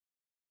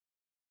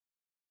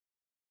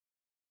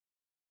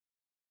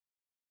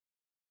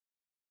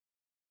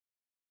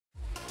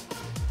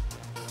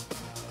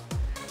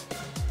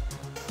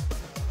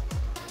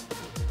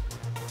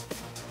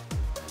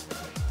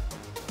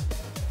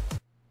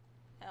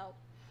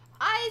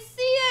I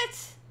see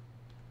it!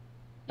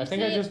 I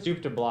think I just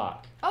duped a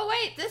block. Oh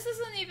wait, this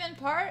isn't even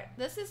part.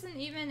 This isn't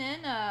even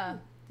in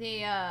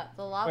the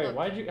lava.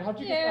 Wait, how'd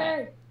you get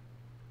that?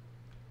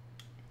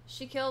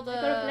 She killed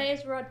I got a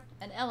blaze rod.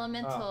 an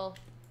elemental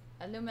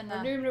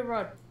Alumina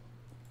rod.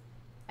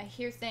 I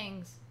hear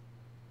things.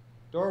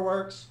 Door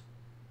works.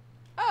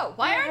 Oh,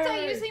 why aren't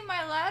I using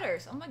my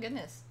ladders? Oh my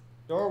goodness.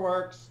 Door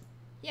works.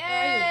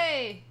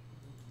 Yay!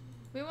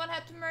 We won't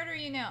have to murder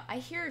you now. I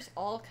hear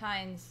all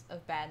kinds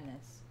of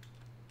badness.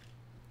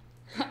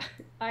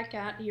 I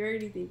can't hear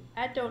anything.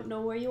 I don't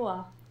know where you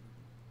are.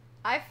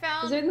 I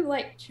found. There's only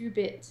like 2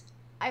 bits.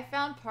 I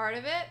found part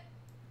of it,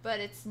 but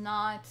it's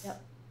not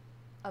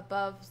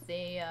above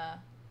the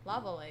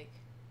lava lake.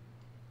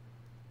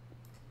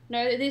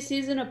 No, this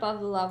isn't above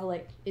the lava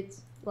lake.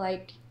 It's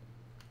like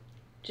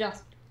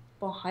just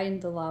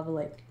behind the lava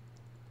lake.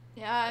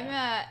 Yeah, I'm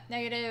at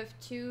negative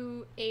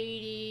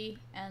 280,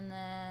 and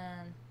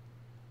then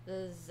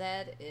the Z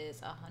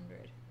is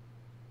 100.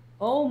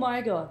 Oh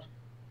my god.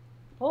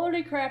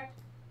 Holy crap.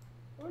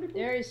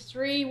 There is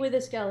 3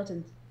 wither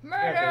skeletons.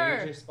 Murder! Yeah, they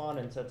usually spawn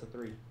in sets of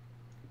 3.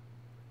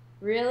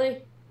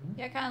 Really?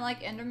 Yeah, kind of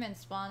like Endermen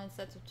spawn in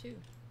sets of 2.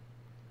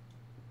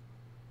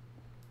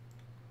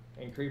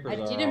 And creepers I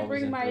are didn't always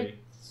bring in my 3.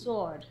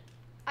 sword.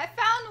 I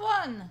found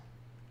one!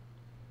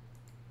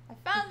 I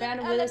found an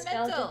a wither elemental!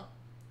 skeleton?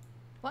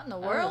 What in the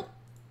world?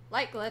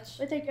 Light glitch.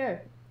 Where'd they go?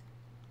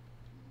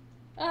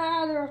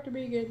 Ah, they're after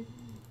me again.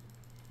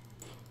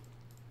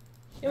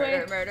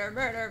 Murder, murder,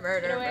 murder,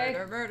 murder,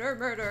 murder, murder,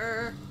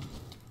 murder.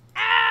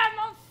 Ah, I'm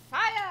on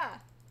fire!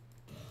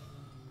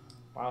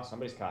 Wow,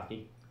 somebody's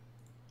cocky.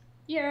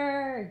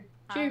 Yay!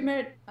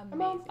 Achievement!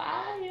 I'm on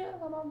fire!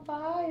 I'm on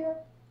fire!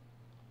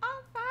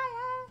 On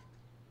fire!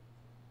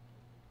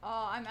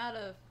 Oh, I'm out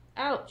of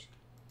Ouch!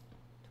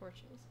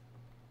 torches.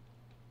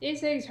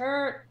 These things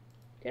hurt!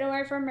 Get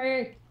away from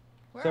me!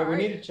 So we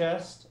need a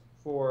chest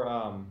for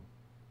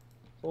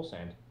soul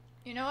sand.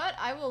 You know what?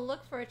 I will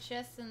look for a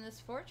chest in this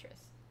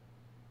fortress.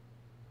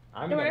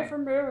 Get away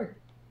from me!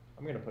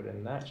 I'm gonna put it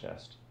in that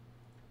chest.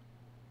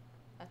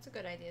 That's a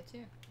good idea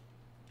too.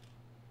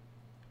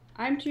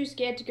 I'm too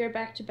scared to go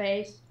back to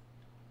base.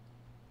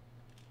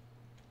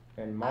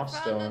 And moss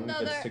stone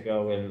gets to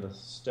go in the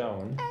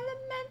stone.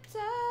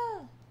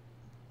 Elemental!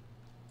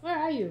 Where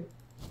are you?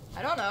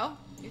 I don't know.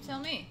 You tell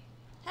me.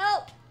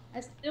 Help! I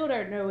still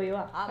don't know where you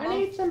are. I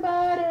need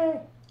somebody!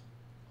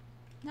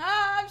 No,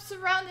 I'm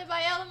surrounded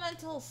by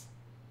elementals.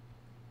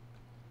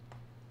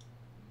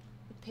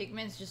 The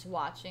pigmen's just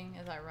watching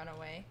as I run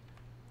away.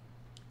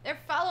 They're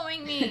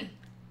following me.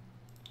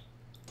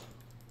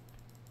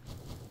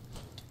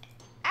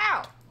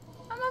 Ow!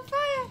 I'm on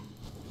fire!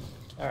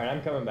 Alright,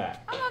 I'm coming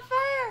back. I'm on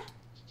fire!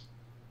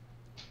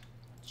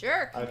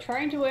 Jerk! I'm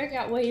trying to work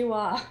out where you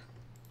are.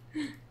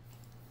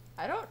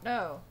 I don't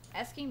know.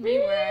 Asking me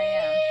where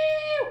I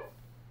am.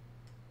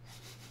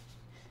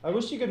 I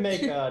wish you could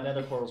make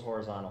nether portals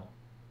horizontal.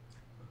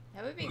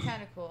 That would be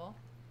kind of cool.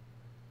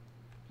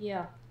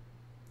 Yeah.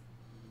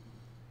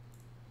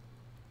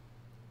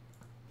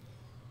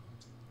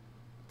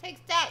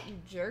 Take that, you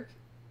jerk.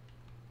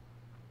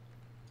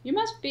 You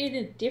must be in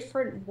a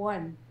different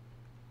one.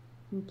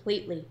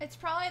 Completely. It's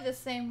probably the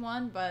same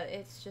one, but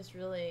it's just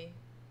really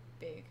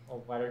big.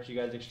 Well, why don't you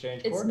guys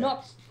exchange It's coordinates?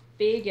 not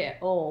big at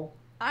all.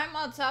 I'm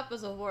on top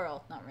of the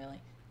world. Not really.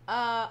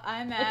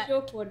 I'm What's at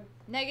your coordinate?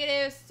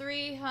 negative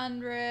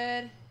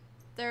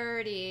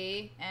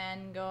 330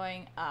 and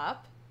going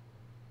up.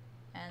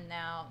 And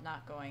now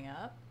not going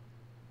up.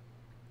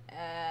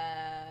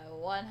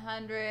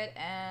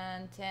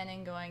 110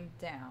 and going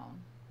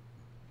down.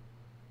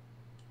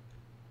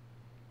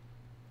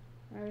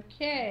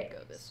 Okay,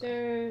 Go this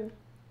so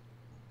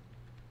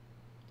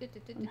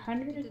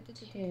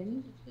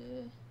 110.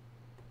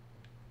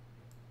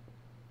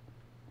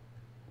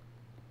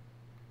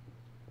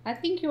 I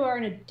think you are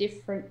in a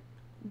different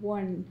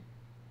one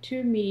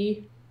to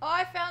me. Oh,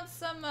 I found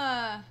some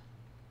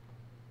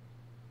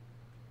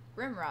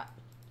rimrot.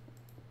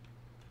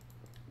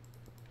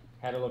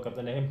 Had to look up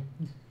the name.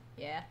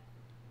 Yeah.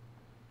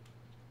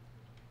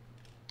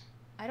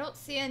 I don't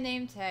see a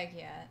name tag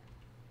yet.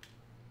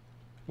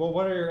 Well,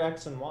 what are your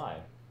X and Y?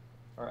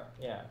 Or,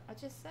 yeah. I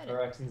just said Or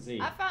it. X and Z.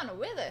 I found a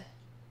wither.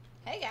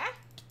 Hey, guy.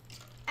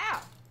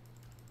 Ow.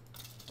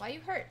 Why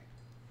you hurt?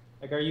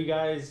 Like, are you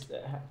guys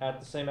at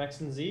the same X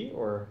and Z,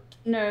 or?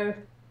 No.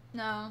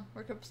 No,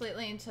 we're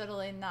completely and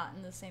totally not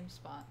in the same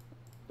spot.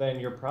 Then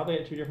you're probably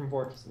at 2 different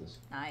fortresses.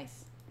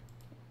 Nice.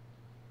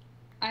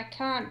 I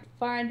can't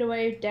find a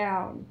way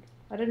down.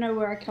 I don't know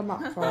where I come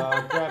up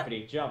from.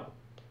 Gravity, jump.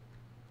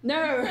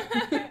 No!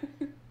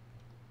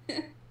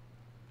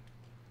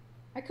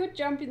 I could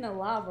jump in the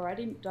lava. I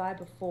didn't die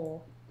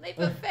before. Leap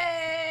of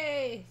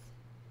faith!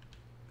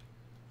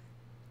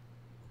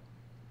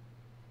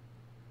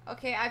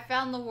 Okay, I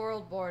found the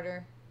world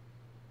border.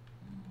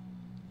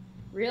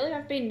 Really?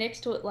 I've been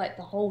next to it like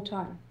the whole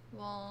time.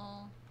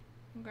 Well,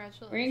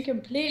 congratulations. We're in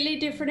completely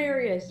different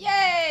areas.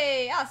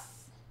 Yay!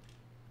 Us!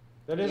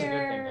 That is a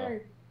good thing, though.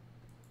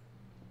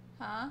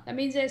 Huh? That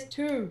means there's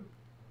 2.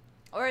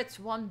 Or it's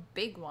one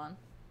big one.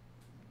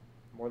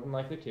 More than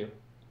likely two.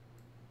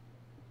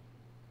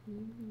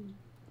 I'm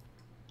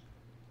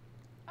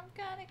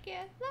gonna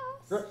get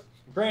lost.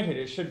 Granted,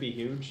 it should be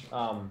huge,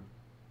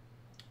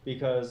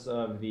 because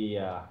of the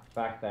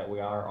fact that we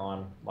are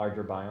on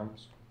larger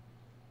biomes.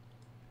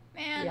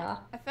 Man, Yeah.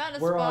 I found a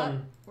We're spot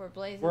on- where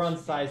blazes. We're on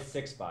size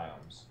 6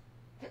 biomes.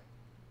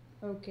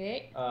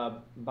 Okay.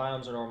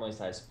 Biomes are normally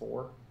size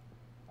 4.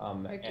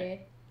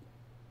 Okay.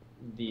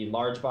 The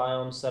large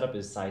biome setup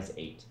is size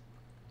 8.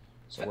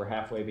 So we're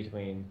halfway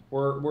between.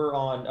 We're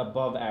on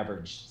above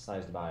average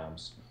sized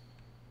biomes.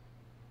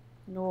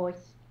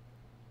 Nice.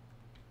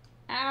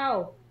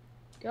 Ow!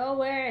 Go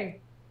away.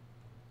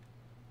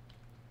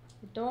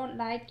 I don't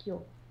like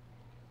you.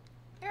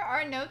 There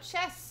are no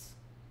chests.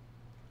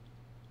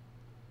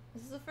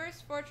 This is the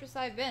first fortress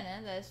I've been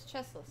in that is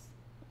chestless.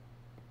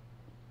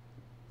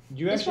 Do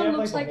you This actually one have like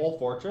looks the like- whole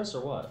fortress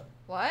or what?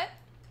 What?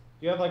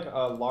 Do you have like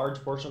a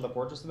large portion of the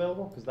fortress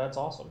available? Because that's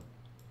awesome.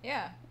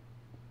 Yeah.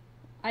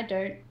 I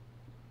don't.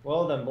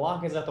 Well, then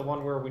Block is at the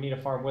one where we need to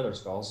farm wither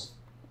skulls.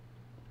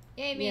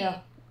 Yay me.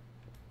 Yeah.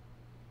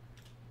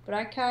 But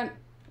I can't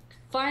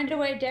find a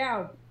way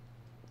down.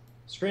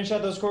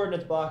 Screenshot those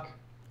coordinates, Block.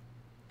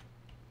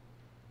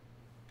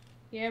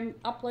 Yeah,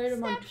 upload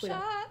them on Twitter.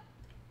 Snapshot.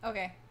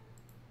 Okay.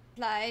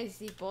 Apply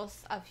the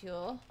boss of you.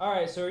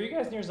 Alright, so are you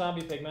guys near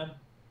zombie pigmen?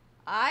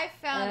 I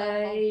found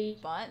a whole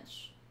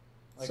bunch.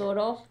 Like- Sort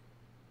of.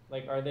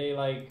 Like, are they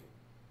like...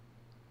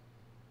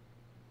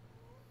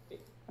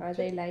 Are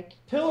they like?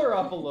 Pillar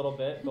up a little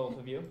bit, both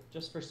of you,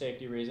 just for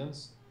safety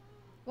reasons.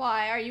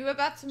 Why? Are you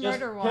about to Just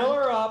murder one?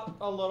 pillar up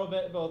a little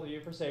bit, both of you,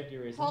 for safety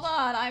reasons. Hold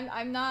on,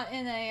 I'm not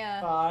in a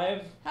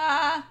 5,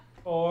 ah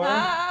 4,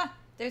 ah.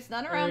 There's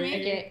none around me.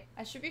 Three. Okay.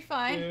 I should be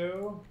fine.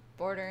 2.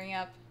 Bordering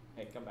up.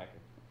 Hey, come back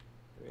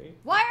here. 3.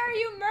 Why are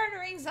you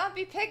murdering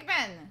zombie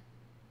pigmen?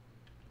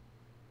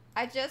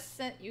 I just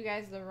sent you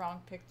guys the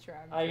wrong picture.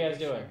 I'm How you guys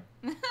pretty doing?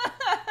 sure.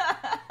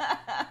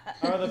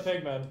 How are the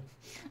pigmen?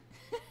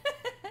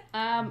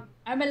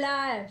 I'm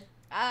alive.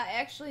 I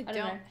actually I don't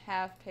don't know.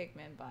 have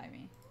pigmen by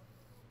me.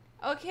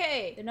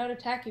 Okay, They're not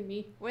attacking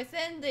me.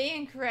 within the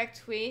incorrect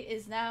tweet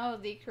is now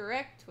the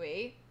correct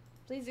tweet.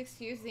 Please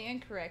excuse the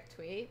incorrect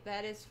tweet.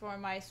 That is for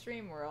my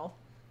stream world.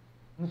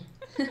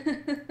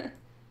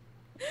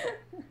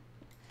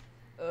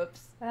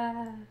 Oops.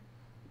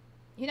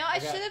 You know, I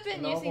got should have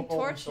been normal using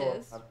golden sword.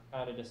 torches. I'm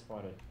kind of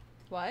disappointed.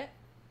 What?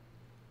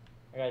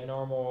 I got a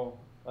normal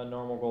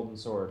golden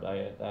sword.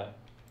 That.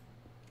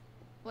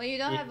 Well, you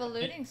don't Yeah. have a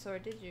looting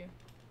sword, did you?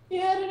 He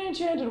had an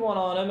enchanted one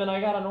on him, and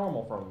I got a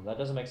normal from him. That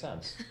doesn't make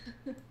sense.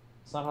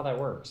 It's not how that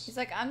works. He's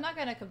like, I'm not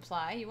gonna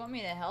comply. You want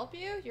me to help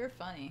you? You're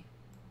funny.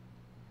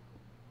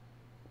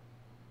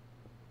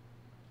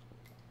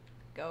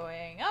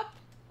 Going up.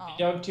 I Oh.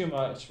 dug too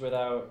much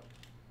without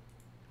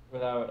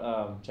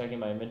checking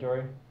my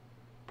inventory.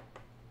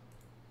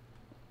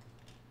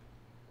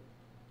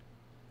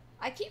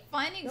 I keep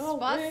finding No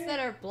spots way. that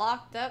are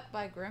blocked up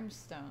by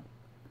Grimstone.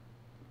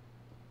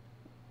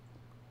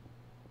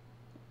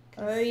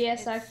 Oh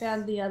yes, I It's-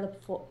 found the other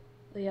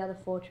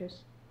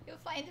fortress. You'll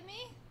find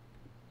me?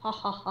 Ha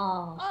ha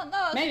ha. Oh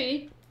no,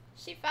 Maybe.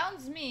 she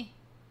found me.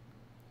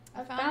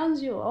 I found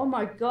you. Oh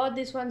my god,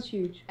 this one's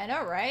huge. I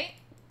know, right?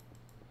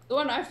 The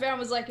one I found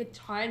was like a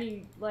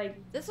tiny, like.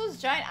 This was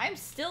giant. I'm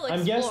still exploring.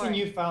 I'm guessing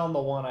you found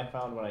the one I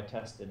found when I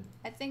tested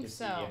I think to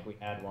so. see if we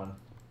had one.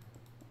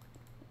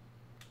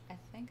 I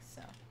think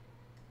so.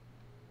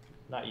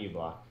 Not you,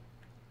 Block.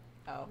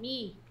 Oh.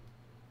 Me.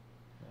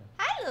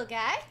 Hi, little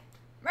guy.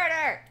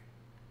 Murder!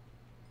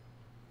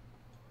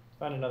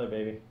 Find another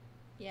baby.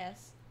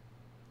 Yes.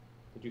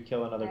 Did you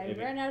kill another I baby?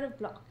 ran out of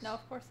blocks. No,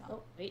 of course not.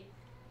 Oh wait.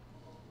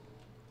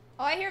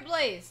 Oh, I hear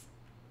Blaze.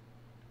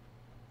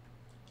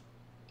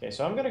 Okay,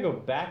 so I'm gonna go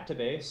back to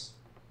base.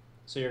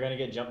 So you're gonna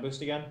get jump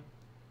boost again.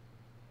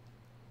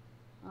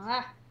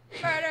 Ah.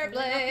 Murder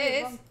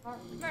Blaze. Wrong part.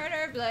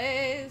 Murder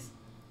Blaze.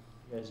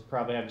 You guys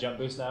probably have jump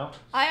boost now.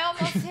 I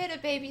almost hit a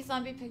baby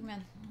zombie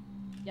pigman.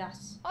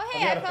 Yes. Oh, We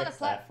hey, I gotta found a fix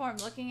that. platform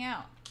looking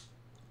out.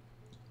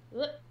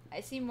 Ugh. I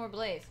see more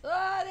Blaze.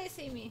 Ah, they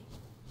see me.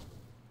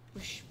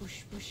 Whoosh,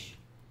 whoosh, whoosh.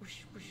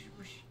 Whoosh, whoosh,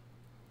 whoosh.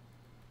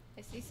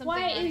 I see something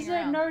Why running is there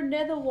around. no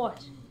nether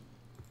what?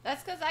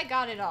 That's because I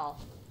got it all.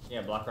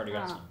 Yeah, Block already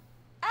got Ah. some.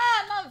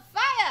 I'm on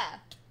fire!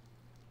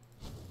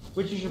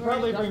 Which you should You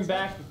probably already bring got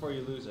back before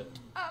you lose it.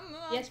 I'm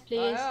on Yes,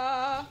 please.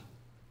 fire.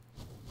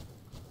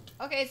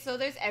 Okay, so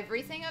there's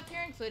everything up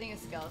here, including a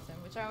skeleton,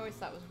 which I always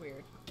thought was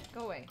weird.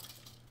 Go away.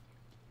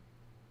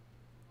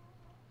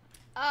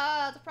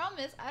 The problem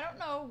is, I don't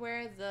know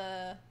where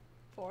the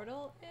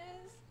portal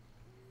is.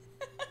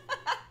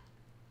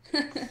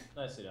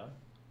 Nicely done.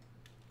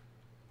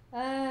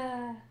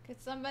 Ah.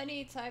 Could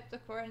somebody type the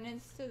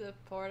coordinates to the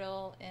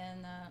portal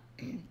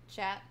in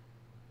chat?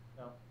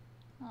 No.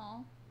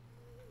 Oh.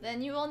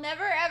 Then you will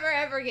never, ever,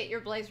 ever get your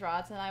blaze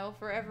rods, and I will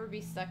forever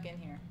be stuck in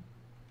here.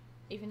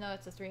 Even though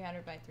it's a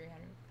 300 by 300.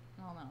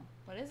 Oh no.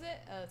 What is it?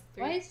 A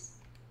Why is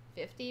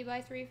 350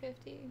 by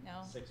 350?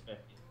 No.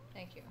 650.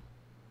 Thank you.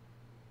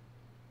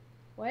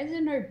 Why is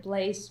there no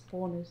blaze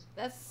spawners?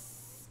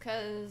 That's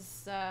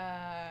because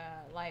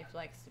life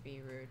likes to be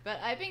rude. But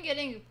I've been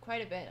getting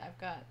quite a bit. I've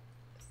got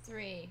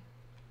 3.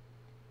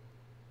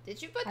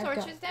 Did you put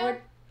torches down?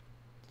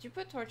 Did you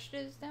put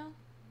torches down?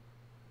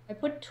 I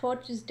put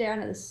torches down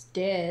at the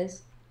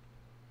stairs.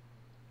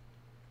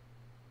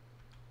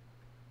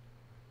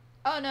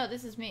 Oh no,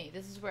 this is me.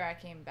 This is where I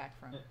came back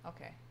from.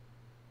 Okay.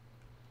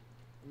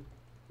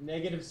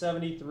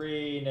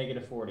 -73,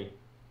 -40.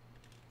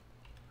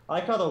 I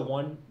like how the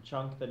one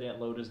chunk that didn't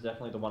load is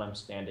definitely the one I'm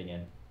standing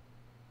in.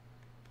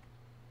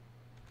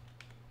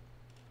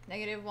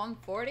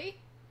 -140?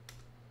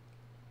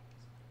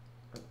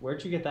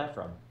 Where'd you get that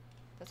from?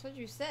 That's what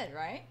you said,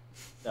 right?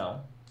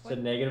 No. It said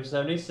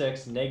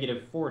 -76,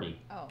 -40.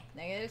 Oh,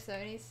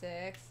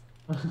 -76,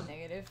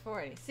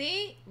 -40.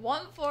 See?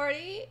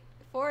 140,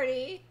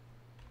 40.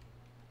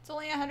 It's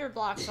only 100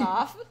 blocks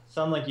off.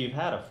 Sound like you've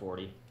had a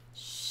 40.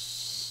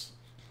 Shh.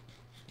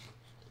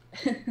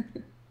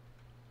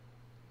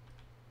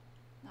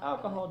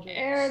 Alcohol jokes.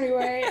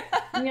 Anyway,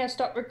 I'm gonna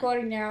stop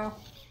recording now.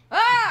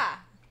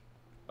 Ah!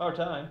 Oh,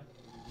 time.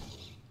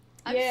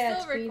 I'm Yeah, still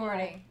it's been,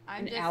 recording.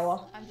 like, an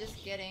hour. I'm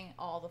just getting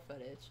all the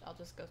footage. I'll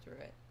just go through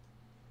it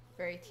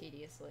very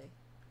tediously.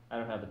 I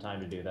don't have the time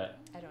to do that.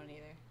 I don't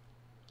either.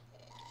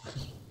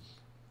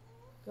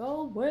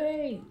 Go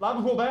away.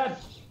 Lava pool bad.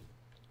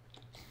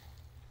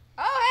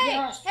 Oh, hey!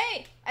 Yes.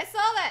 Hey! I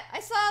saw that! I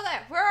saw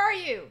that! Where are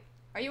you?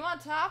 Are you on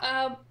top?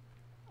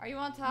 Are you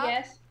on top?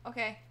 Yes.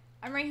 Okay.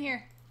 I'm right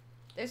here.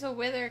 There's a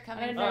wither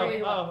coming I for know Oh,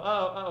 you.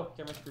 oh,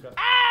 camera screwed up.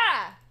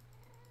 Ah!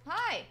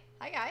 Hi!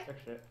 Hi, guy.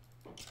 Fix it.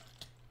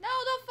 No,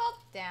 don't fall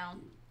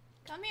down.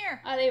 Come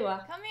here. Ah, there you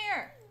are. Come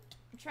here.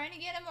 I'm trying to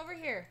get him over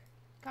here.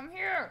 Come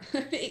here.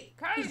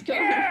 Come He's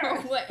going here. the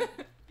wrong way.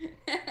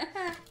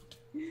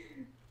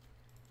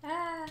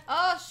 Ah.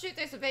 Oh, shoot.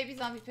 There's a baby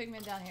zombie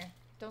pigman down here.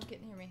 Don't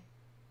get near me.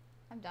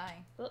 I'm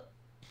dying. Oh.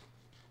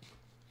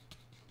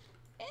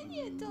 Ain't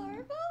you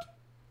adorable?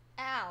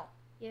 Ow.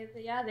 Yeah,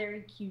 they are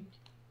very cute.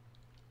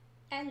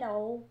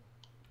 Hello.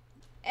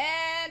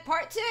 And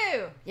part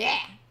 2. Yeah.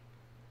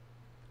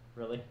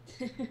 Really?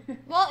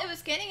 Well, it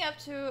was getting up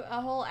to a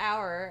whole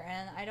hour,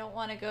 and I don't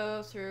want to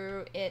go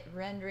through it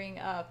rendering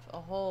up a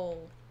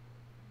whole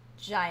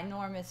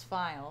ginormous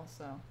file,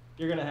 so.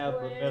 You're gonna have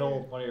the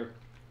middle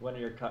one of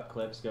your cut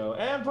clips go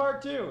and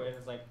part 2, and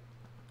it's like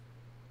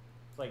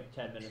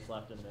 10 minutes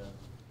left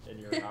in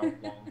your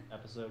hour-long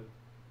episode.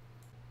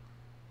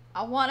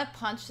 I want to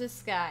punch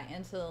this guy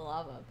into the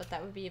lava, but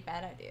that would be a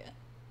bad idea.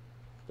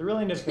 They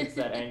really need to fix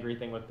that angry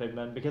thing with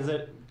pigmen because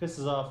it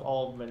pisses off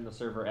all of them in the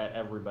server at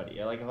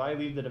everybody. Like if I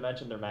leave the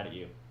dimension, they're mad at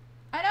you.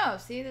 I know.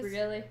 See this?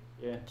 Really?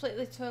 Yeah.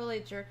 Completely, totally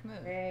jerk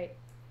move. Great.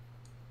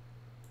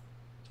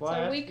 That's why I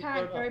So asked we you to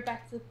can't throw it go up.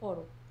 back to the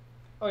portal.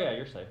 Oh yeah,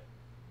 you're safe.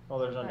 Well,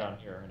 there's none Right. down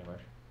here anyway.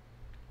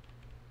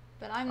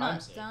 But I'm I'm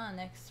not safe. done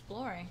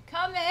exploring.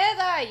 Come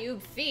hither, you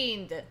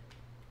fiend!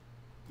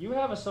 You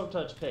have a soft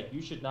touch pick.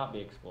 You should not be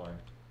exploring.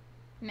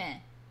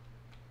 Meh.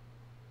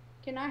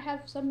 Can I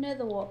have some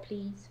nether wart,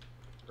 please?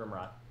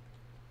 Grimrod.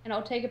 And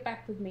I'll take it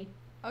back with me.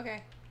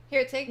 Okay.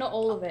 Here, take. Not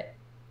all of it.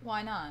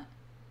 Why not?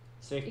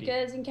 Safety.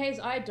 Because in case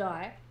I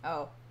die,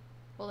 Oh.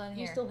 Well then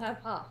you here. still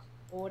have half.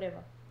 Or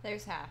whatever.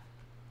 There's half.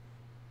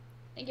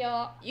 Thank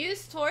you.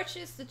 Use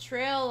torches to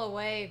trail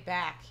away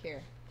back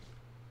here.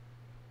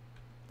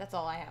 That's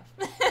all I have.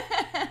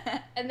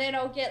 And then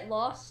I'll get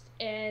lost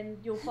and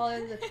you'll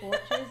follow the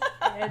torches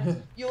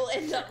and you'll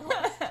end up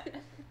lost.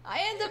 I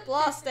end up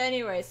lost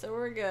anyway, so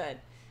we're good.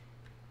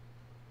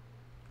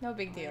 No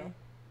big deal.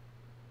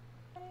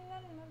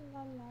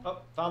 Oh,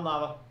 found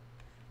lava.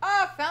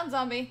 Oh, found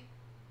zombie.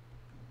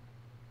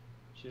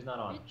 She's not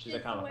on. She's a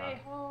It's the Comic Con. way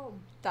home. ...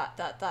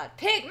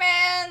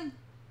 Pigman!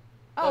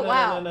 Oh,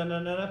 wow. No,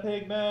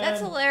 pigman.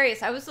 That's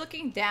hilarious. I was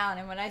looking down,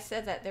 and when I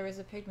said that, there was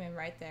a pigman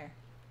right there.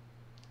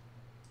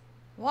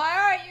 Why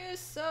are you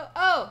so...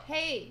 Oh,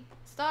 hey,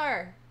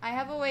 Star. I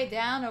have a way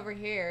down over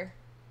here.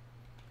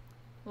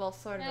 Well,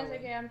 sort of a That's way.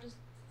 okay, I'm just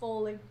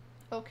falling.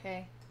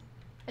 Okay.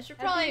 I should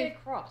How do you probably... get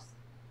across?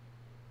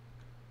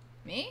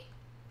 Me?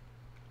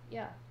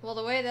 Yeah. Well,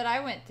 the way that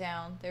I went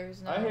down, there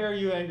was no... I hear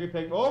you, angry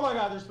pig. Oh my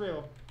god, there's 3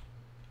 of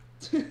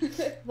them.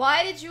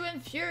 Why did you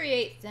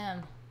infuriate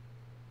them?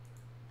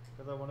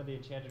 Because I wanted the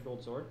enchanted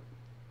gold sword.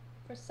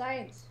 For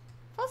science.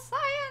 For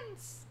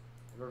science!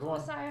 There's For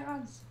one.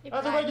 science. You're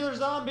That's a blind- regular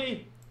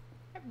zombie.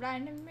 You're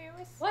blinding me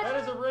with... What?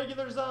 That is a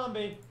regular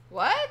zombie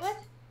What? What?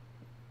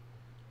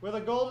 with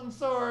a golden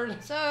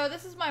sword. So,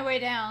 this is my way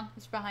down.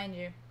 It's behind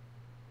you.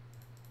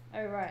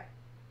 Oh, right.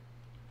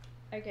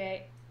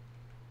 Okay.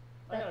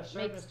 I got a That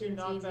sharpness makes 2 things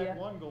knockback easier.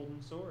 1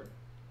 golden sword.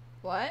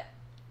 What?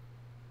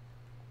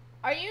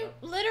 Are you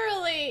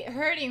literally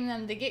hurting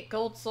them to get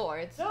gold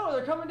swords? No,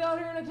 they're coming down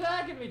here and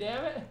attacking me,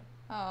 damn it.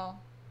 Oh.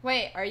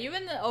 Wait, are you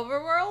in the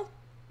overworld?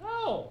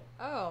 No.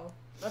 Oh.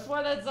 That's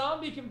why that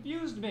zombie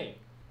confused me.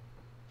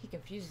 He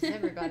confuses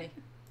everybody.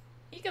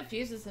 He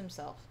confuses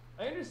himself.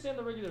 I understand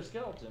the regular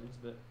skeletons,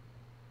 but...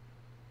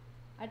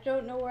 I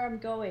don't know where I'm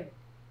going.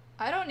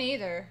 I don't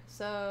either,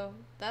 so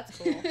that's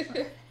cool.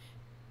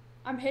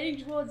 I'm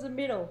heading towards the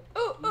middle.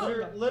 Ooh,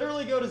 ooh.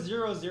 Literally go to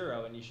 0,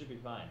 0 and you should be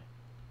fine.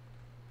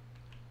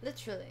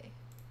 Literally.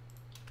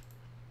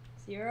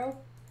 0?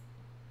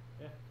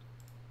 Yeah.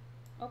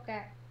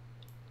 Okay.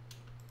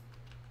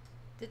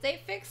 Did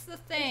they fix the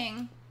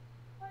thing?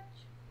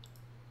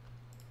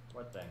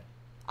 What thing?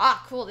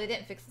 Ah, cool, they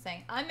didn't fix the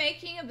thing. I'm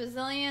making a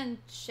bazillion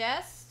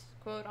chests,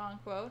 quote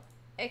unquote.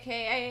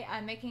 AKA,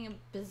 I'm making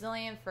a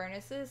bazillion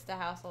furnaces to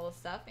house all the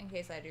stuff in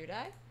case I do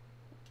die.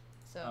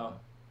 So.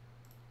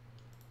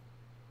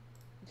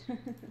 Oh.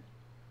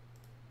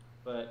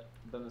 But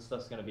then the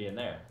stuff's gonna be in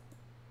there.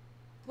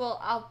 Well,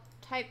 I'll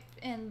type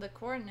in the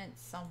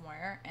coordinates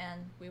somewhere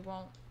and we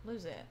won't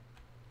lose it.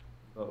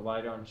 But why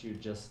don't you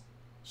just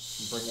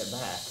bring it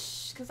back?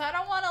 Because I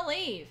don't want to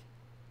leave.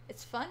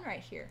 It's fun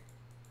right here.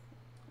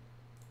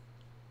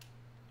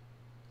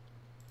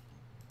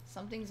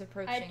 Something's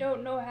approaching. I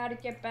don't know how to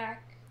get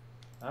back.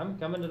 I'm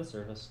coming to the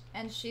surface.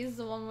 And she's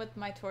the one with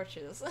my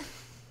torches.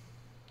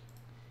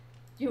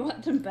 Do you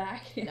want them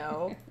back?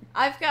 No.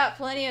 I've got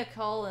plenty of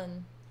coal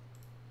and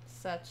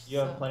such. You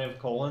have plenty of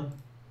colon?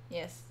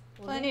 Yes,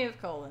 plenty of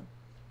colon.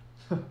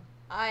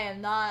 I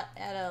am not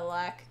at a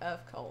lack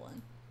of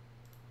colon.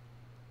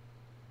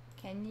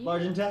 Can you?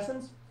 Large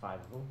intestines? 5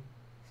 of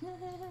them.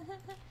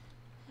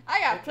 I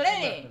got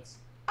plenty.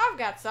 I've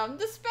got some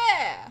to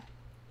spare.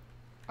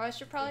 Oh, I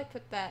should probably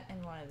put that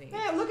in one of these.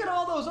 Man, look at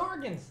all those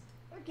organs.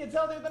 That kid's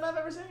healthier than I've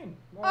ever seen.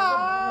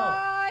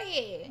 Oh,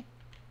 yeah.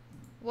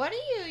 What do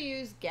you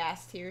use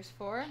gas tears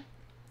for?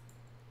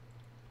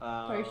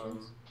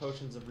 Potions.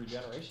 Potions of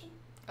regeneration?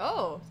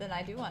 Oh, then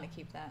I do want to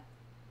keep that.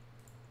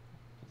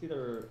 It's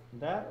either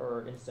that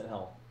or instant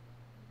health.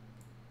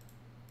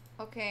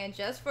 Okay, and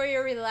just for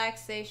your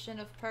relaxation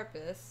of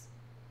purpose,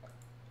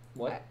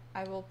 What?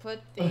 I will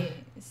put the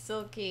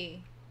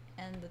silky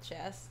in the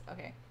chest.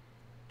 Okay.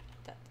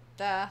 Da,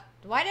 da, da.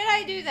 Why did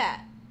I do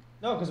that?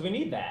 No, because we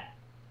need that.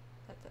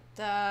 Da,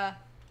 da, da.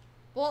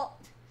 Well,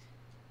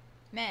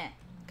 man,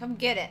 come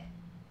get it.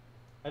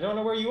 I don't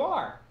know where you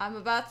are. I'm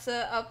about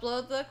to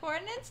upload the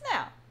coordinates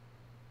now.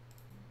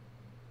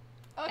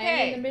 I'm in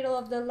Okay, the middle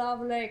of the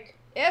lava lake.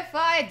 if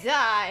I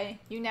die,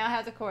 you now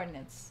have the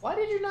coordinates. Why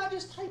did you not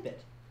just type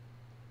it?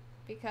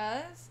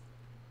 Because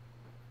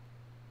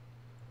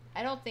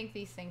I don't think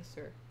these things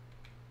through.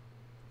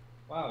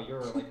 Wow,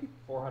 you're like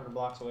 400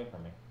 blocks away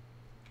from me.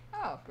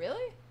 Oh,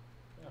 really?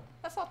 Yeah.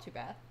 That's not too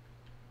bad.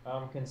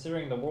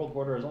 Considering the world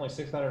border is only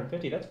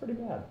 650, that's pretty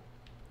bad.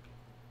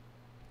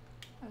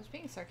 I was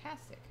being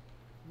sarcastic.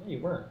 No, you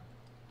weren't.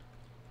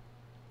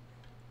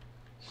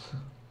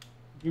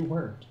 You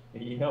weren't.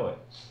 You know it.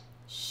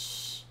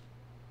 Shh.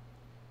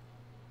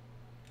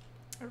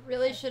 I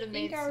really should have I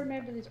made think I some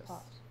remember this photos.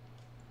 part.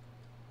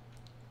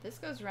 This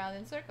goes around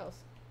in circles.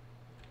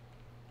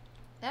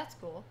 That's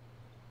cool.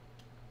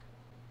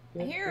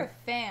 I hear a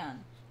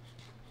fan.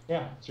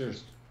 Yeah, it's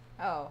yours.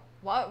 Oh,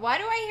 why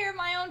do I hear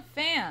my own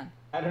fan?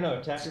 I don't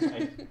know. Tap your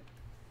mic.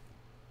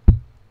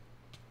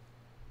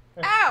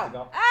 Ow! Is it Ah!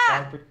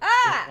 gone for,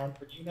 Ah! is it gone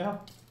for you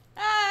now?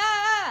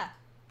 Ah!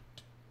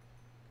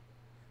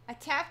 I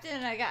tapped it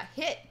and I got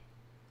hit.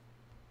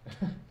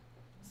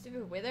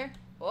 Stupid wither.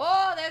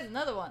 Oh, there's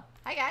another one.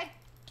 Hi, guy.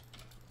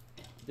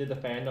 Did the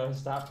fan don't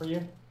stop for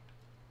you?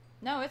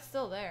 No, it's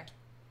still there.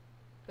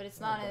 But it's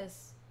not Okay.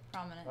 as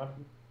prominent.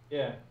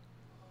 Yeah.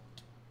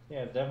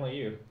 Yeah, it's definitely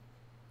you.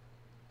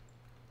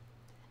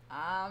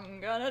 I'm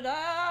gonna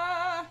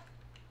die.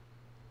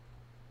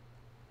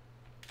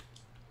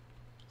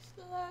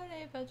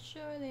 Slowly but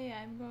surely,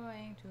 I'm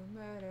going to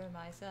murder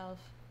myself.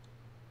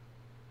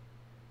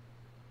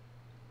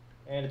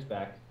 And it's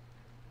back.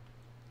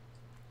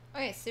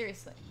 Okay,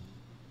 seriously.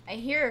 I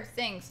hear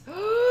things.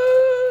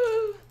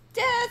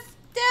 Death!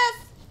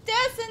 Death!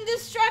 Death and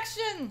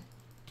destruction!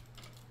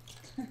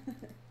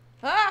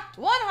 Ah!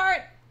 One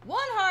heart! One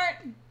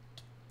heart!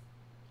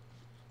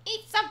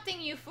 Eat something,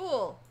 you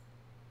fool!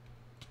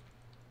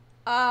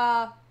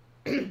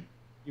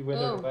 You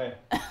withered Oh. away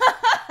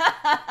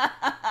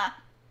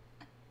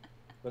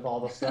with all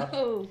the stuff.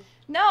 Oh,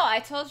 No, I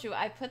told you,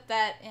 I put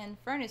that in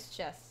furnace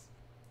chests.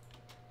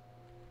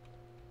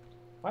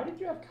 Why did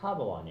you have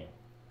cobble on you?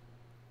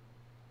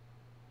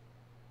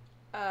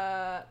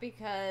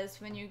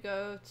 Because when you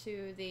go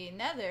to the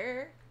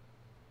Nether,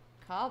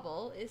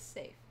 cobble is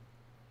safe.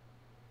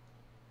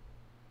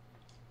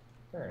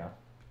 Fair enough.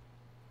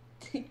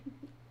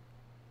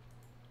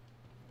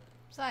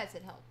 Besides,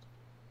 it helped.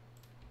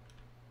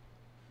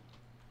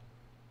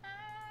 I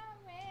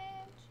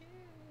went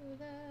to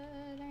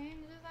the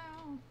danger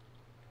zone.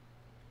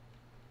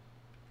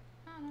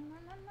 Na, na, na,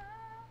 na, na.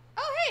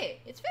 Oh, hey,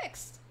 it's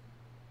fixed.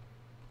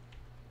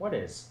 What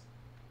is?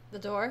 The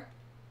door.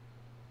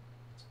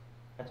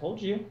 I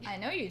told you. I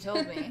know you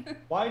told me.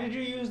 Why did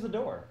you use the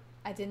door?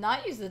 I did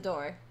not use the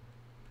door.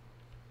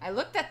 I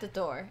looked at the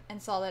door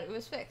and saw that it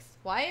was fixed.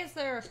 Why is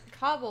there a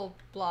cobble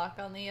block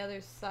on the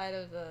other side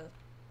of the...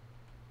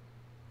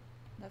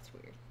 That's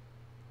weird.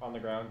 On the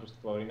ground, just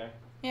floating there.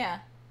 Yeah.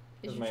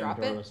 Did Because you my drop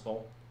inventory it? was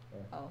full.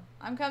 Oh,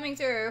 I'm coming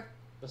through.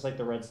 Just like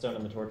the redstone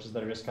and the torches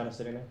that are just kind of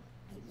sitting there.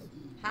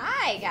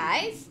 Hi,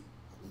 guys.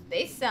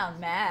 They sound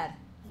mad.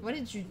 What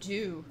did you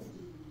do?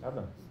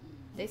 Nothing.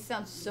 They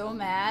sound so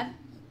mad.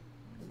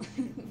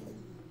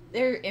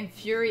 They're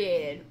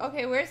infuriated.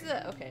 Okay, where's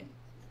the... Okay.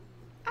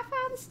 I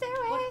found the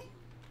stairway.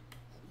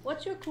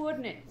 What's your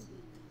coordinates?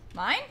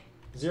 Mine?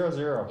 0,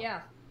 0.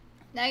 Yeah.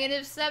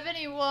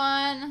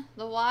 -71.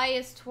 The Y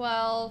is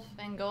 12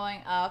 and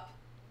going up.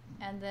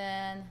 And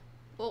then...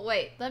 Well,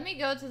 wait. Let me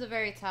go to the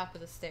very top of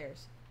the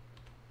stairs.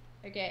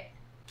 Okay.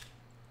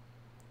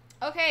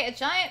 Okay, a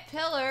giant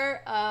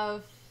pillar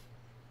of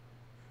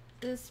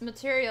this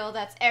material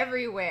that's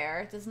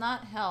everywhere does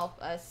not help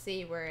us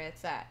see where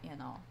it's at, you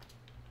know.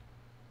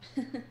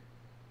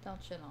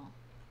 Don't you know?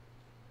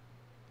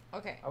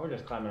 Okay. I was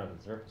just climbing up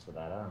the surface with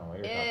that. I don't know what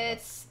you're talking about.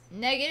 It's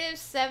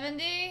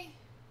 -70.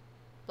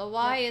 The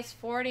Y is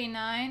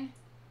 49.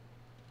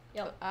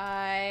 Yep.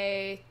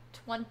 I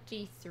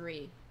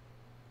 23.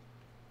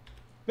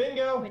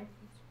 Bingo!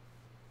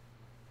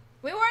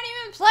 We weren't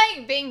even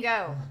playing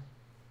bingo.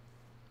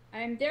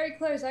 I'm very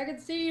close. I can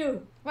see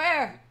you.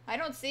 Where? I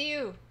don't see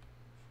you.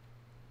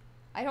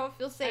 I don't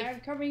feel safe. I'm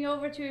coming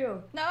over to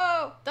you.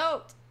 No,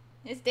 don't.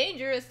 It's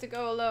dangerous to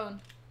go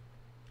alone.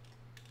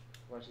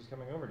 Well, she's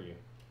coming over to you.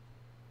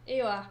 Here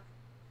you are.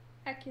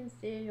 I can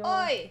see you.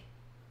 Oi!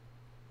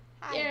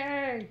 Hi.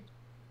 Yay!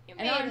 You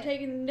And made I'm it.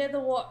 taking the nether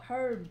wart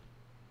home.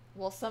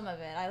 Well, some of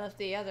it. I left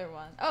the other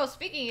one. Oh,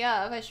 speaking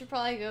of, I should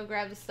probably go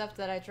grab the stuff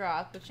that I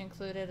dropped, which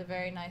included a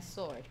very nice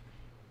sword.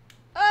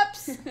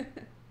 Oops!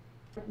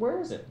 Where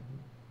is it?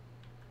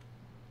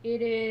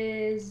 It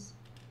is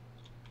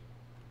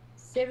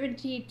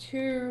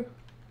 72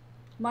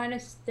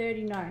 minus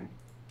 39.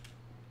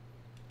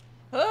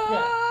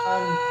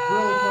 I'm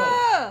really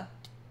close.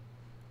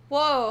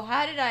 Whoa,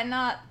 how did I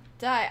not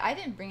die? I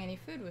didn't bring any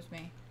food with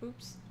me.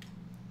 Oops.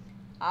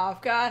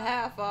 I've got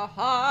half a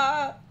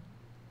heart.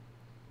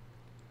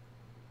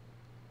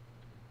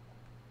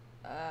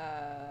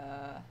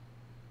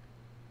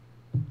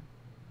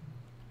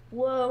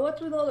 Whoa,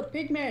 what's with all the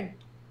pigmen?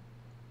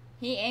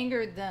 He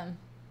angered them.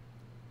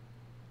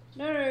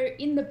 No,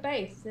 in the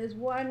base. There's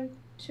 1,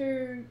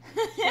 2,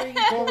 3,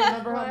 Well,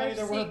 remember how many 5,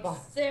 there were 6, by-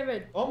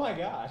 7. Oh my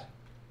god.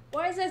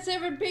 Why is there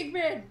 7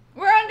 pigmen?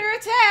 We're under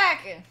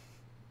attack!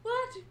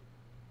 What?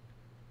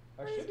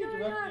 I What should is be going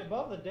directly on?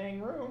 above the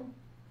dang room.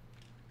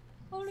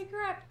 Holy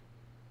crap.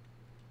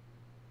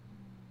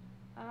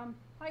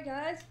 Hi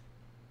guys.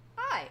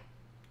 Hi.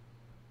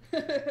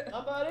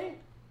 Somebody?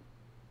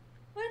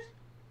 What?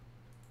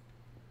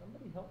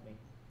 Somebody help me.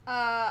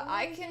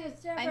 I is can. it,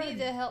 I need 7?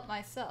 to help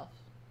myself.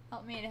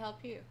 Help me to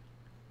help you.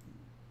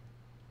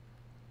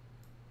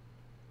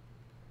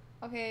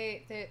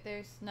 Okay,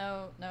 there's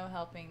no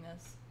helping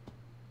this.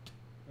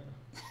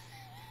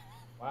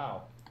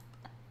 Wow.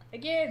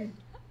 Again.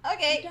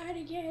 Okay. You died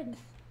again.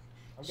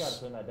 I've got to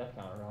turn that death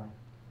counter on.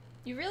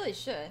 You really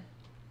should,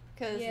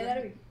 cause Yeah,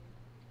 that'd be.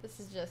 this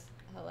is just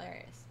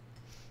hilarious.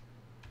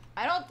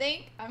 I don't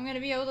think I'm gonna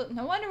be able to.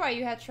 No wonder why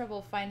you had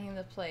trouble finding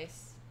the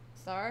place,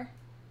 Star.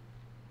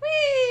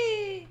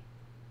 Whee!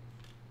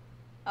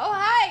 Oh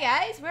hi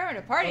guys, we're having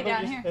a party Somebody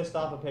down just here. pissed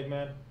off a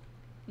pigman.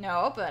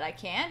 No, but I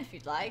can if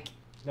you'd like.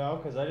 No,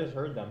 because I just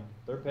heard them.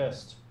 They're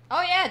pissed.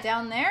 Oh yeah,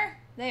 down there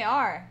they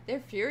are. They're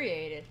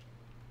infuriated.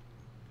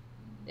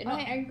 They're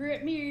not Okay. angry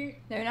at me.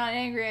 They're not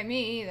angry at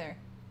me either.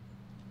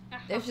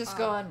 They're just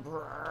going.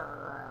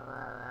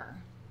 "Brrrr."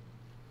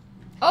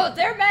 Oh,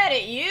 they're mad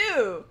at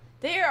you.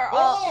 They are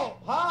all.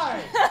 Oh,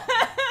 hi!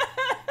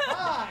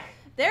 Hi!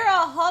 They're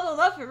all huddled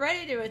up and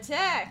ready to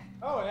attack.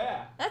 Oh,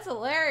 yeah. That's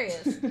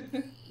hilarious.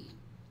 Hey,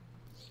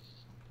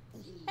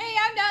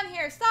 I'm down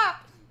here.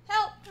 Stop.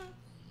 Help.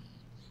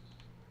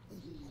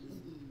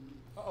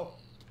 Uh-oh.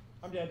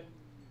 I'm dead.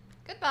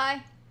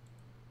 Goodbye.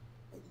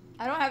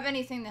 I don't have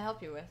anything to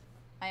help you with.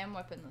 I am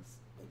weaponless.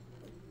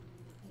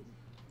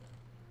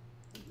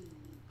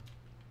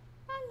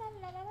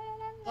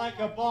 Like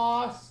a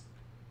boss.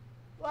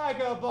 Like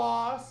a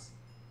boss.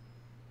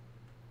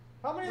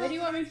 How many Where do you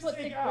want me to did I put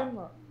the take out?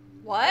 grimlock?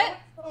 What?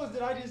 How many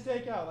did I just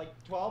take out? Like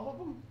 12 of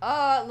them?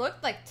 It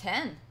looked like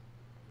 10.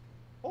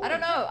 Holy I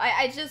don't know.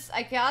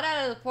 I got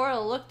out of the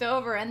portal, looked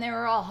over, and they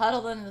were all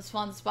huddled in this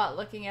one spot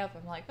looking up.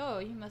 I'm like, oh,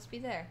 you must be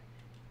there.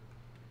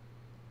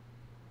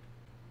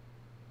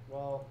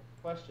 Well,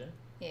 question.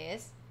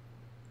 Yes.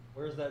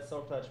 Where's that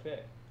silk touch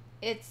pick?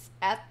 It's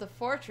at the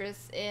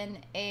fortress in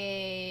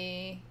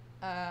a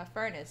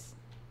furnace.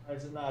 Why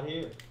is it not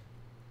here?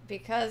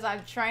 Because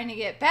I'm trying to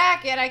get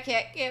back and I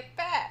can't get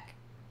back.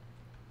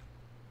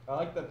 I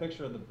like that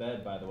picture of the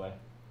bed, by the way.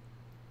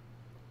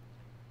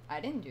 I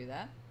didn't do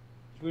that.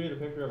 Tweeted a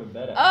picture of a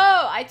bed. At me.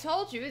 Oh, I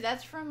told you.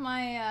 That's from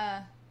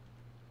my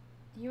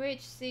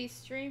UHC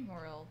stream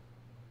world.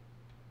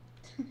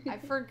 I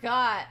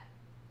forgot.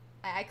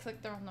 I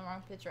clicked on the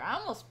wrong picture. I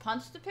almost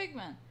punched the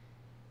pigman.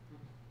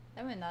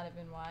 That would not have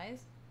been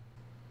wise.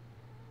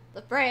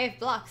 The brave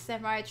block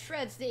samurai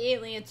treads the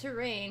alien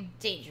terrain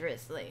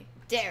dangerously,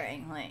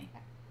 daringly.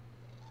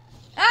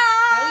 How are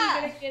Ah!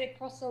 you gonna get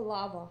across the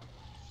lava?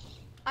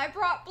 I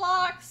brought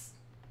blocks.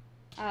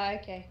 Ah,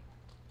 okay.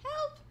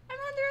 Help! I'm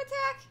under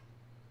attack.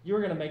 You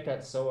were gonna make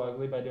that so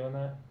ugly by doing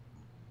that.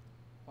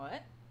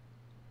 What?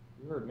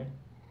 You heard me.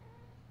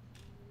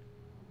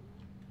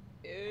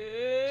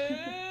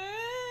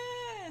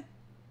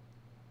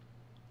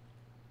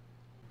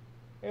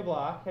 Hey,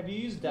 Block, have you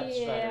used Depth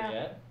Strider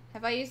yet?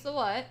 Have I used the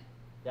what?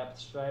 Depth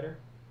Strider?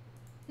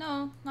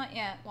 No, not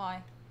yet.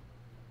 Why?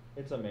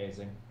 It's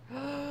amazing.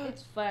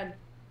 It's fun.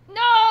 No,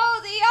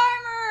 the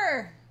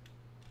armor!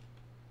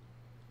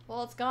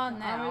 Well, it's gone The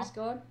now. armor's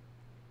gone.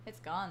 It's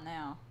gone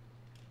now.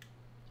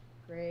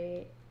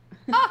 Great.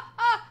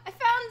 Ah! I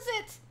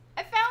found it!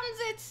 I found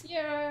it!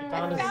 Yeah. You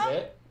found found- a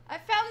zit? I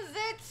found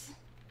it!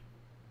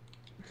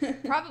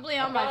 Probably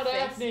on my I found face.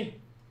 Daphne.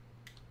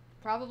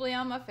 Probably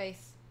on my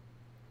face.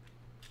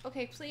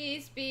 Okay,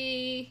 please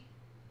be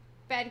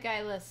bad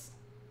guy-less.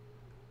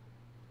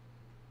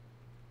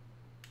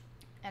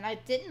 And I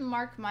didn't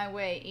mark my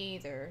way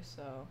either,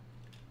 so...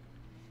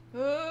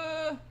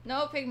 no,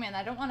 Pigman,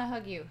 I don't want to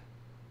hug you.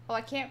 Oh,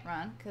 I can't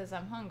run, because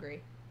I'm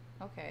hungry.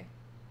 Okay.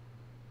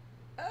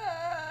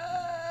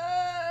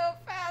 Oh,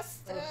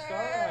 faster! Oh,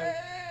 Starlight.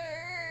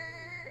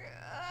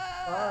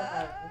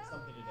 Starlight did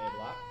something today,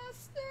 Block.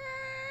 Faster!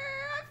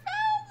 I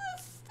found the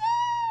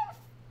stuff!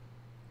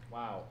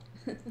 Wow.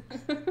 I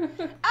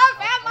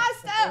found my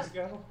stuff! Let's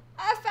go.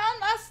 I found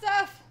my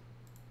stuff!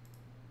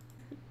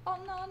 Oh,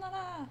 no, no,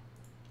 no.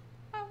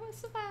 I will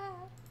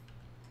survive.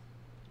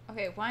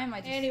 Okay, why am I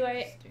just...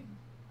 Anyway. just doing...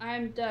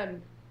 I'm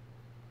done.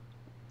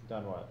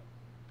 Done what?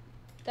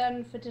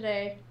 Done for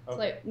today. It's Okay.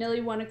 like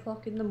nearly 1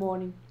 o'clock in the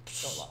morning.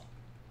 Don't lie.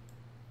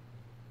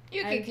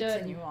 You can I'm done.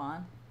 continue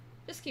on.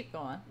 Just keep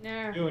going.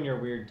 No. You in your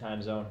weird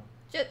time zone.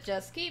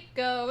 Just keep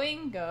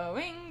going,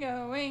 going,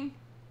 going.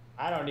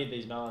 I don't need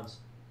these melons.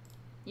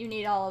 You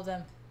need all of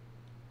them.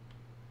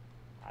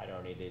 I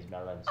don't need these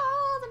melons.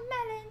 All the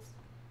melons.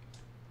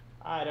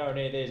 I don't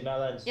need these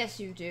melons. Yes,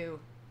 you do.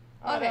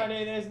 I Okay. don't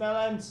need these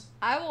melons.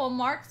 I will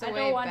mark the I way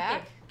don't want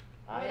back. it.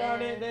 I don't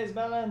need these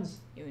melons.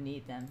 You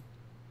need them.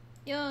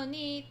 You'll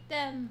need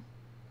them.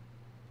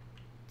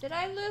 Did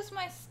I lose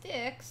my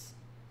sticks?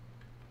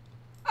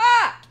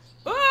 Ah!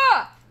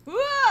 Ah!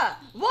 Ah!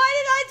 Why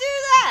did I do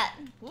that?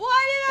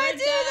 Why did I They're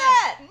do dead.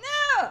 that?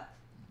 No!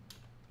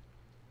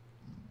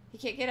 You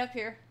can't get up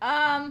here.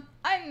 I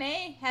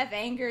may have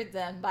angered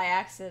them by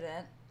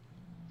accident.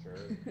 Sure.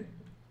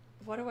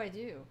 What do I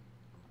do?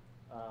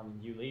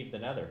 You leave the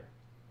Nether.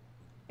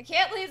 I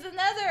can't leave the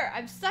Nether.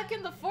 I'm stuck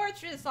in the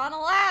fortress on a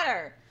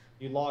ladder.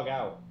 You log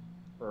out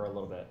for a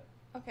little bit.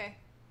 Okay.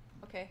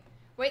 Okay.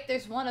 Wait,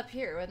 there's one up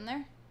here, wasn't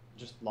there?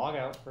 Just log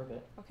out for a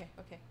bit. Okay,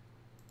 okay.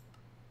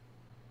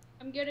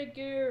 I'm gonna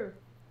go.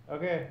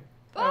 Okay.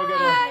 Bye! Have a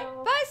good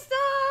one. Bye,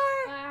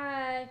 Star!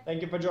 Bye.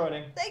 Thank you for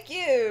joining. Thank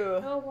you!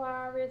 No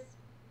worries.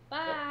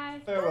 Bye.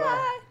 Farewell.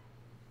 Bye!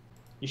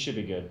 You should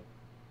be good.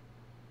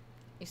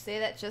 You say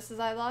that just as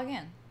I log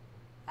in.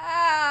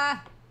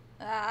 Ah!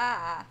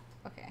 Ah!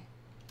 Okay.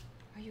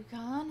 Are you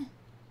gone?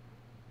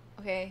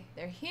 Okay,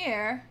 they're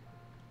here.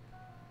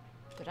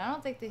 But I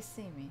don't think they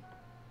see me.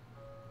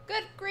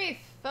 Good grief,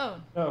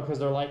 phone. No, because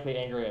they're likely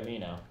angry at me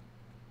now.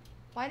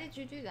 Why did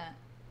you do that?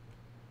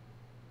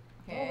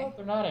 Oh, Okay. no,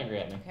 they're not angry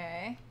at me.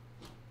 Okay.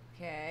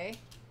 Okay.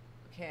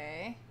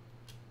 Okay.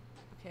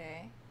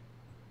 Okay.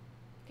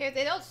 Okay, if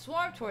they don't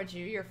swarm towards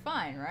you, you're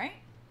fine, right?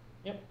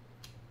 Yep.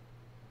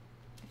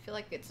 I feel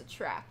like it's a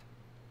trap.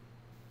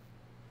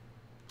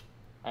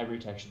 I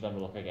retextured them to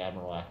look like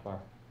Admiral Akbar.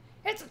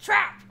 It's a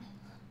trap!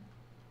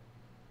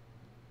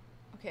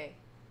 Okay.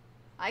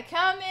 I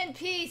come in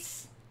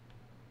peace.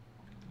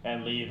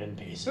 And leave in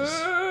pieces.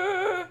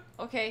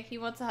 Okay, he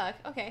wants a hug.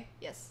 Okay,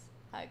 yes.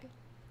 Hug.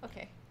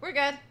 Okay, we're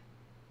good.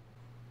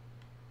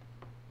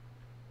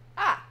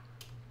 Ah!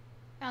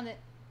 Found it.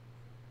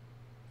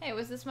 Hey,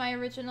 was this my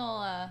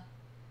original,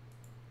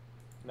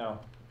 No.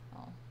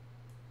 Oh.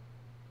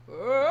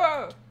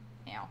 Whoa!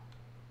 Meow.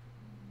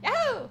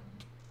 Yahoo!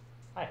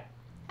 Hi.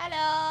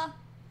 Hello!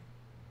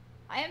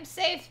 I am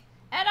safe,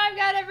 and I've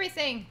got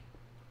everything!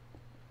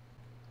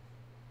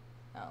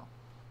 Oh.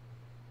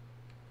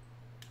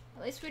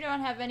 At least we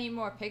don't have any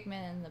more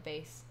pigmen in the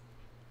base.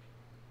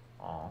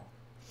 Aw.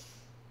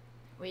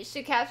 We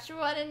should capture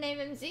one and name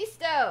him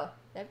Zisto!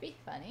 That'd be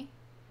funny.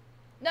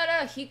 No,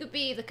 no, he could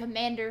be the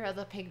commander of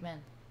the pigmen.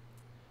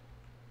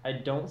 I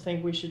don't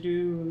think we should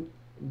do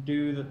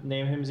the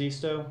name him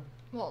Zisto.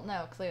 Well,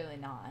 no, clearly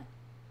not.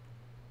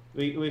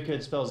 We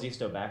could spell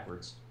Zisto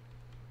backwards.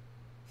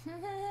 That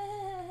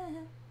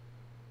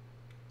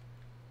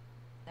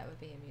would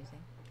be amusing.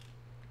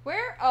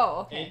 Where?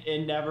 Oh, okay.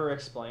 It never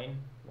explain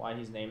why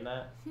he's named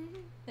that.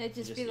 It'd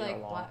just just be get like,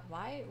 along.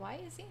 why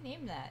is he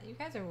named that? You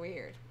guys are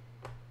weird.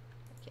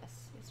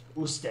 Yes, it's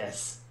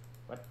Ustes.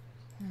 What?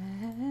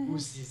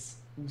 Usis.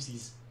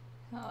 Usis.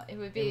 Oh, it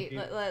would be.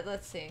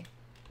 Let's see.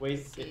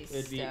 Wait,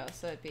 it'd be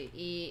So it'd be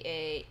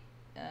E-A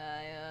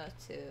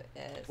to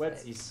S.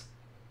 wetsies.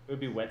 It would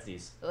be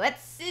wetsies.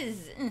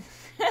 Wetsies.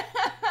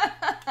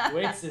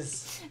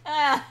 Wetsies.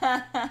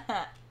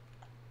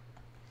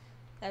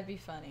 That'd be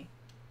funny.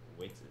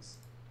 Wetsies.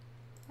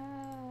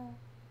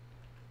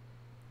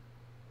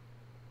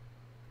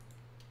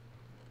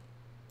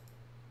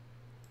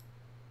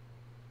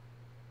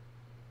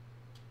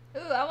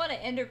 Ooh, I want an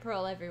ender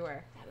pearl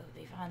everywhere. That would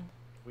be fun.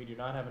 We do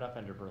not have enough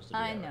ender pearls to do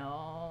I that.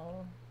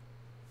 know.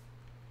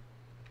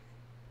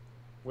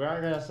 We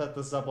aren't gonna set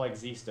this up like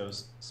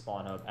Zisto's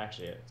spawn hub.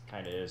 Actually, it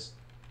kind of is.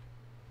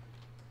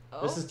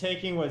 Oh? This is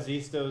taking what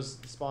Zisto's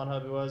spawn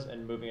hub was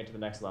and moving it to the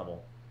next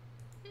level.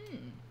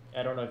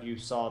 I don't know if you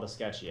saw the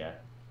sketch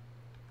yet.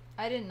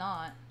 I did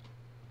not.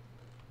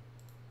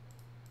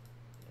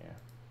 Yeah.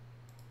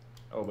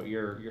 Oh, but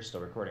you're still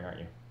recording, aren't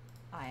you?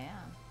 I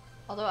am.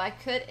 Although I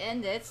could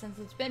end it since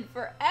it's been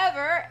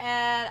forever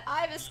and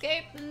I've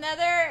escaped the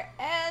Nether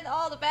and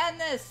all the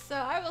badness. So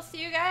I will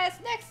see you guys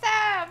next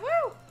time.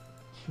 Woo!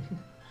 I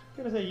was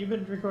gonna say, you've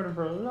been recording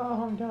for a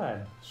long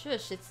time.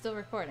 Shush, it's still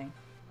recording.